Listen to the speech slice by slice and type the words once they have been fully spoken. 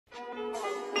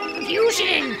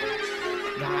Confusion!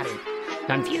 Got it.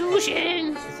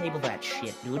 Confusion! Disable that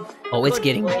shit, dude. Oh, it's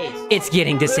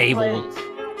getting disabled.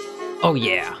 Oh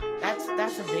yeah.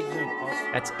 That's a big win. Oh.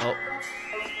 That's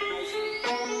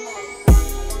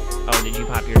Oh, did you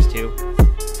pop yours too?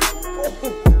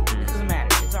 Doesn't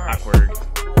matter. It's alright. Awkward.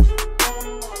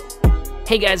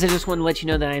 Hey guys, I just want to let you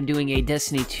know that I'm doing a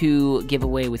Destiny 2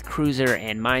 giveaway with Cruiser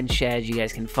and mine, Shaz. You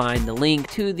guys can find the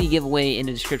link to the giveaway in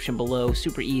the description below.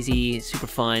 Super easy, super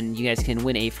fun. You guys can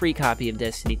win a free copy of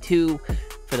Destiny 2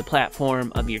 for the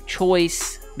platform of your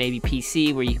choice. Maybe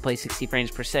PC, where you can play 60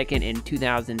 frames per second in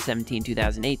 2017,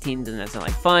 2018. Doesn't that sound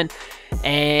like fun?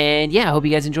 And yeah, I hope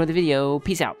you guys enjoyed the video.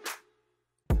 Peace out.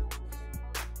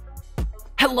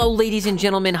 Hello ladies and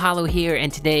gentlemen, Hollow here,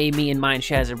 and today me and mine,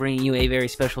 Shaz, are bringing you a very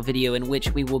special video in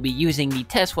which we will be using the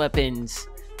test weapons.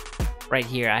 Right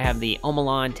here, I have the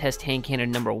Omalon Test Hand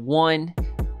Cannon number 1,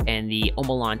 and the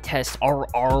Omalon Test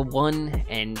RR1,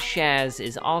 and Shaz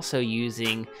is also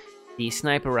using the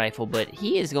Sniper Rifle, but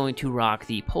he is going to rock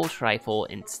the Pulse Rifle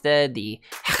instead, the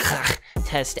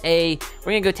Test A.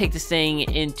 We're gonna go take this thing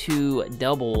into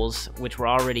doubles, which we're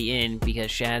already in, because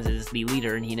Shaz is the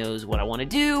leader and he knows what I want to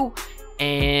do.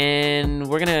 And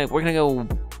we're gonna go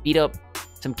beat up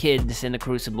some kids in the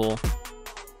Crucible,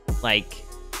 like,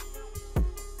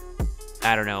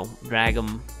 I don't know, drag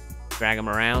them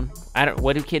around.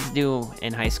 What do kids do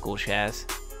in high school, Shaz?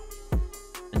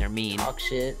 And they're mean. Talk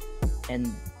shit,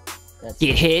 and that's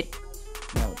get hit.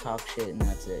 No, talk shit and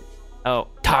that's it. Oh,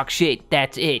 talk shit,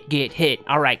 that's it. Get hit.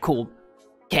 All right, cool.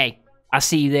 Okay, I'll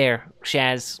see you there,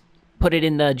 Shaz. Put it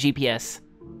in the GPS.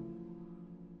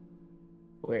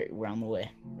 We're on the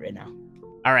way right now.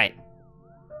 All right.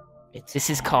 This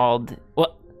is called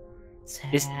what?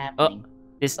 This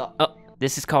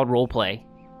is called role play.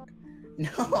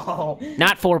 No.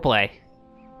 Not foreplay.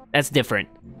 That's different.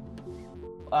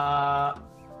 What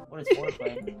is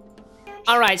foreplay?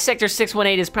 All right, Sector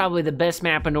 618 is probably the best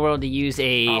map in the world to use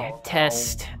a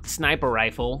test sniper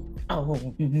rifle.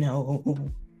 Oh no.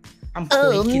 I'm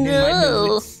quaking in my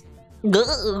notes.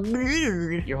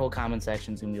 Your whole comment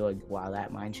section's gonna be like, wow,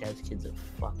 that Mine Shaz kid's a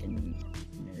fucking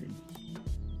nerd.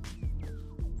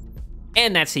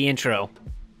 And that's the intro.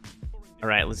 All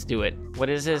right, let's do it. What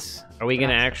is this? Are we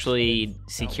gonna actually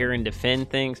secure and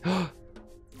defend things?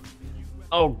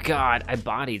 Oh god, I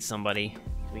bodied somebody.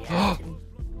 Do we have to?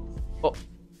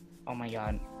 Oh my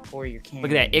god. Or you're carrying.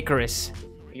 Look at that, Icarus.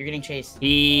 You're getting chased.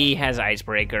 He has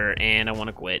Icebreaker, and I want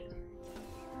to quit.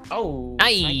 Oh,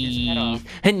 nice. Nice.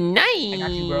 I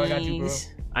got you, bro. I got you, bro.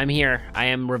 I'm here. I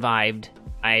am revived.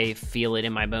 I feel it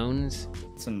in my bones.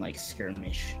 Some like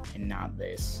skirmish and not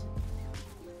this.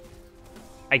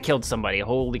 I killed somebody.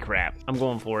 Holy crap. I'm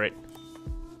going for it.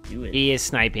 Do it. He is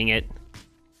sniping it.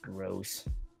 Gross.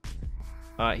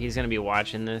 He's gonna be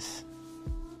watching this.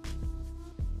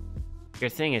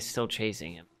 Your thing is still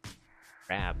chasing him.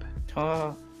 Crap.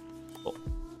 Oh.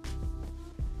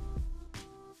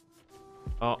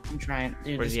 Oh, I'm trying.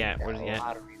 Dude, where's he at? Where's he at? A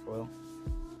lot of recoil.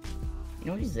 You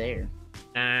know he's there.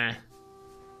 Nah.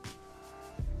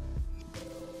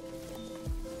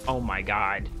 Oh my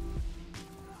god.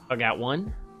 I got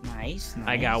one. Nice.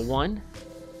 I got one.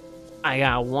 I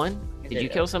got one. Did you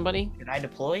kill somebody? Did I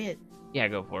deploy it? Yeah,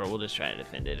 go for it. We'll just try to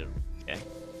defend it. Okay.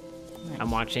 Nice. I'm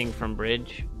watching from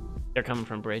bridge. They're coming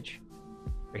from bridge.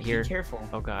 Right here. Be careful.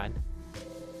 Oh god.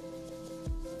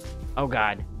 Oh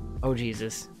god. Oh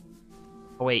Jesus.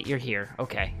 Oh wait, you're here.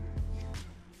 Okay.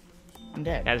 I'm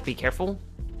dead. Gotta be careful.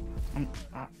 I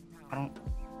don't.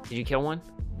 Did you kill one?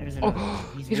 There's another.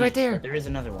 Oh, he's weak, right there. There is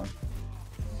another one.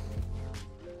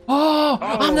 Oh,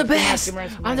 I'm the come best. on,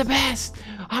 come on. I'm the best.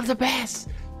 I'm the best.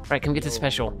 All right, come get the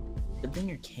special. Good thing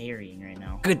you're carrying right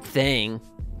now. Good thing.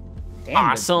 Damn,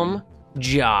 Awesome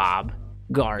job,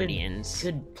 Guardians.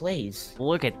 Good plays.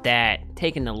 Look at that.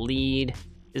 Taking the lead.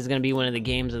 This is going to be one of the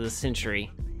games of the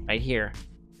century. Right here.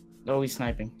 Oh, he's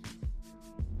sniping.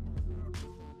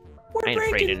 I ain't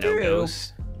afraid of no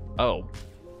ghosts. Oh.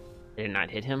 I did not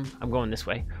hit him. I'm going this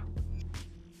way.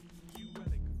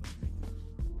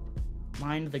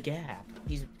 Mind the gap.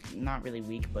 He's not really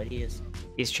weak, but he is.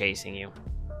 He's chasing you.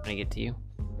 When I get to you.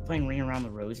 Playing Ring Around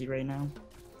the Rosie right now.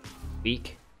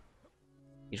 Weak.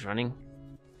 He's running.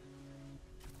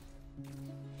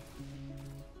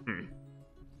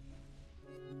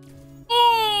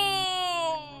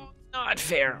 Oh, not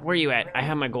fair. Where are you at? I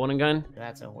have my golden gun.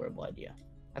 That's a horrible idea.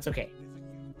 That's okay.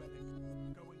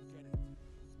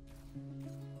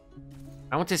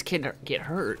 I want this kid to get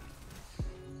hurt.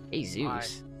 Hey,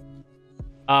 Zeus.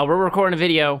 We're recording a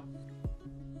video.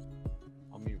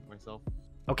 I'll mute myself.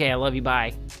 Okay, I love you.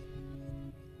 Bye.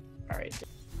 All right.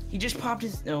 He just popped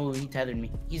his. Oh, he tethered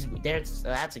me. He's there.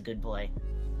 That's a good play.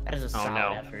 That is a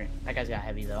solid effort. That guy's got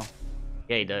heavy though.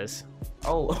 Yeah, he does.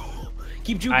 Oh,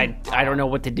 keep juking. I don't know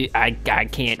what to do. I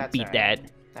can't beat that.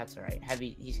 That's all right.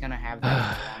 Heavy. He's gonna have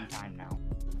that for a long time now.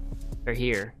 They're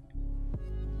here.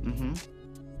 Mm-hmm.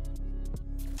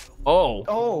 Oh.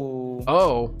 Oh.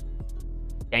 Oh.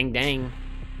 Dang, dang.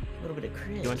 A little bit of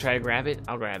crit. You want to try to grab it?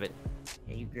 I'll grab it.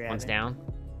 Yeah, you grab One's it. down.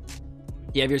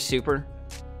 You have your super?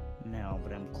 No,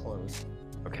 but I'm close.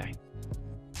 Okay.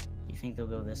 You think they'll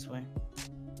go this way?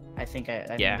 I think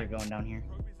think they're going down here.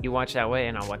 You watch that way,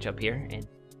 and I'll watch up here and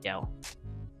yell.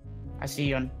 I see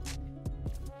you.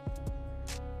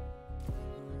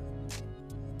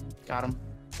 Got him.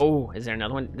 Oh, is there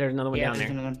another one? There's another one down there.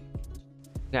 Another one.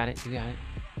 You got it. You got it.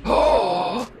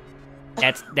 Oh!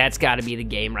 That's got to be the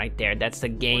game right there. That's the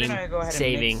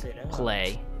game-saving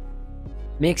play.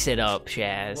 Mix it up,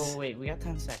 Shaz. Whoa, wait, we got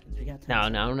 10 seconds. We got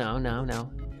 10 seconds.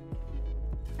 No.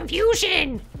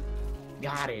 Confusion!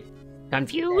 Got it.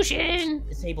 Confusion!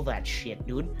 Disable that shit,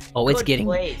 dude. Oh, it's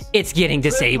getting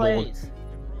disabled.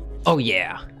 Oh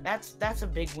yeah. That's a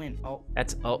big win. Oh.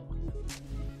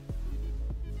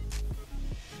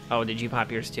 Oh, did you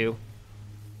pop yours too?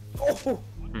 Oh,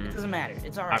 it doesn't matter.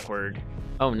 It's alright. Awkward.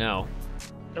 Oh no.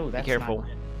 Oh, that's be careful. Not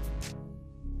good.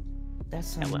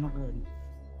 That's not good.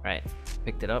 Right.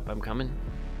 Picked it up. I'm coming.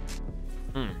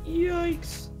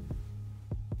 Yikes.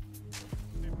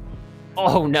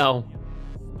 Oh no.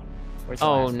 Where's the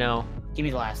last no. one? Give me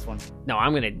the last one. No,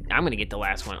 I'm gonna get the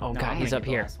last one. Oh god, he's up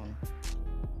here.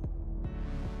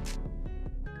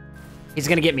 He's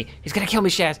gonna get me. He's gonna kill me,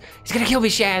 Shaz. He's gonna kill me,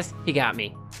 Shaz. He got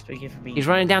me. He's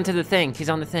running down to the thing. He's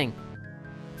on the thing.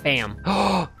 Bam.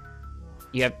 Oh,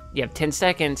 you have 10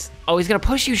 seconds. Oh, he's gonna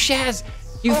push you, Shaz.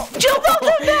 You jump off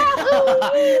the map.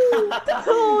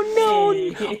 Oh no.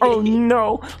 Oh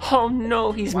no. Oh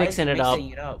no. He's mixing it up.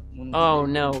 Oh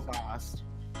no.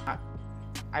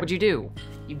 What'd you do?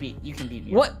 You can beat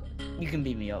me. What? Up. You can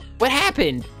beat me up. What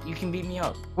happened? You can beat me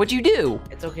up. What'd you do?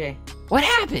 It's okay. What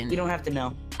happened? You don't have to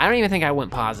know. I don't even think I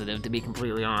went positive, to be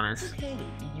completely honest. Okay.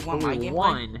 You want my game?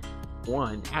 One.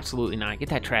 Absolutely not. Get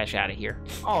that trash out of here.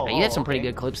 Oh, now, you had some pretty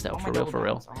good clips though, for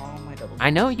real. I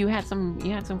know you had some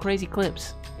crazy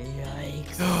clips.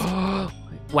 Yikes.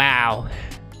 Wow.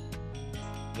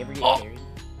 You ever get carried?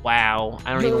 Wow.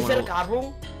 I don't even want to. Is that a god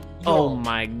roll? Oh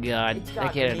my god.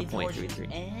 That kid had a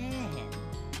 .33. And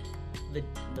the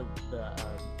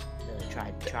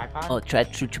tripod? Oh,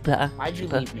 tripod. Why'd you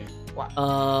leave me?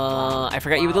 I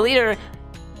forgot you were the leader.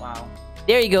 Wow.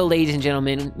 There you go, ladies and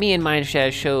gentlemen. Me and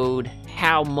Shaz showed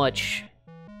how much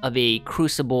of a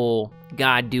Crucible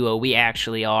god duo we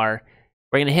actually are.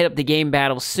 We're gonna hit up the game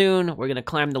battle soon. We're gonna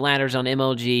climb the ladders on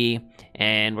MLG,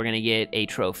 and we're gonna get a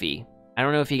trophy. I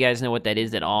don't know if you guys know what that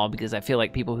is at all, because I feel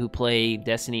like people who play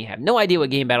Destiny have no idea what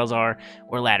game battles are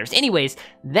or ladders. Anyways,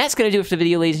 that's going to do it for the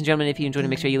video, ladies and gentlemen. If you enjoyed it,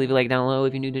 make sure you leave a like down below.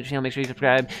 If you're new to the channel, make sure you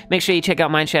subscribe. Make sure you check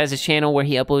out Shaz's channel, where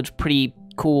he uploads pretty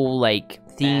cool, like,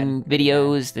 theme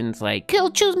videos, and it's like,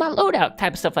 choose my loadout,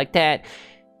 type of stuff like that.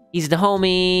 He's the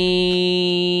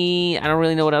homie. I don't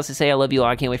really know what else to say. I love you all.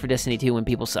 I can't wait for Destiny 2 when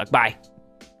people suck. Bye.